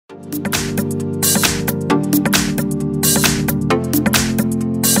Here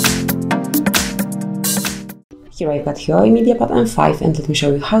I've got Huawei MediaPad M5 and let me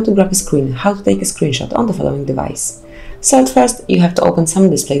show you how to grab a screen, how to take a screenshot on the following device. So at first you have to open some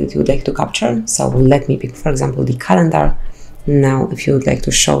display that you would like to capture. So let me pick, for example, the calendar. Now if you would like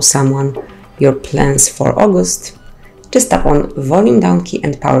to show someone your plans for August, just tap on volume down key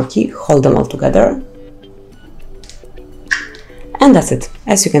and power key, hold them all together. And that's it.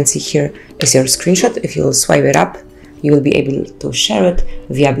 As you can see, here is your screenshot. If you will swipe it up, you will be able to share it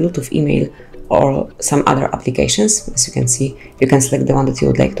via Bluetooth, email, or some other applications. As you can see, you can select the one that you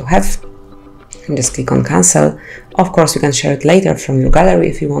would like to have and just click on cancel. Of course, you can share it later from your gallery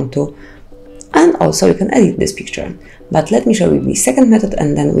if you want to, and also you can edit this picture. But let me show you the second method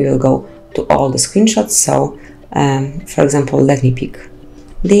and then we will go to all the screenshots. So for example, let me pick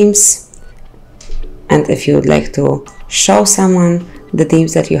themes, and if you would like to show someone the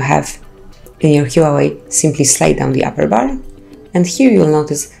themes that you have in your Huawei, simply slide down the upper bar and here you will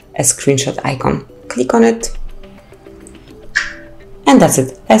notice a screenshot icon. Click on it and that's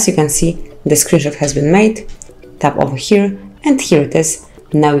it. As you can see, the screenshot has been made. Tap over here and here it is.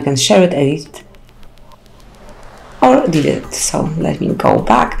 Now you can share it, edit or delete it. So let me go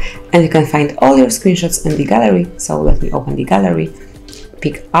back and you can find all your screenshots in the gallery. So let me open the gallery,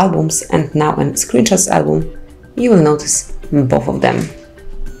 pick albums, and now in screenshots album you will notice both of them.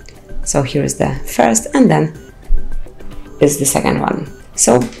 So here is the first and then is the second one.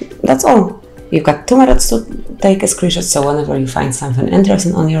 So that's all. You've got two methods to take a screenshot, so whenever you find something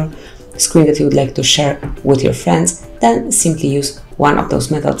interesting on your screen that you would like to share with your friends, then simply use one of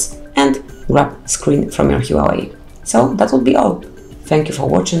those methods and grab screen from your Huawei. So that would be all. Thank you for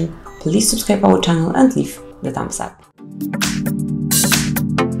watching. Please subscribe our channel and leave the thumbs up.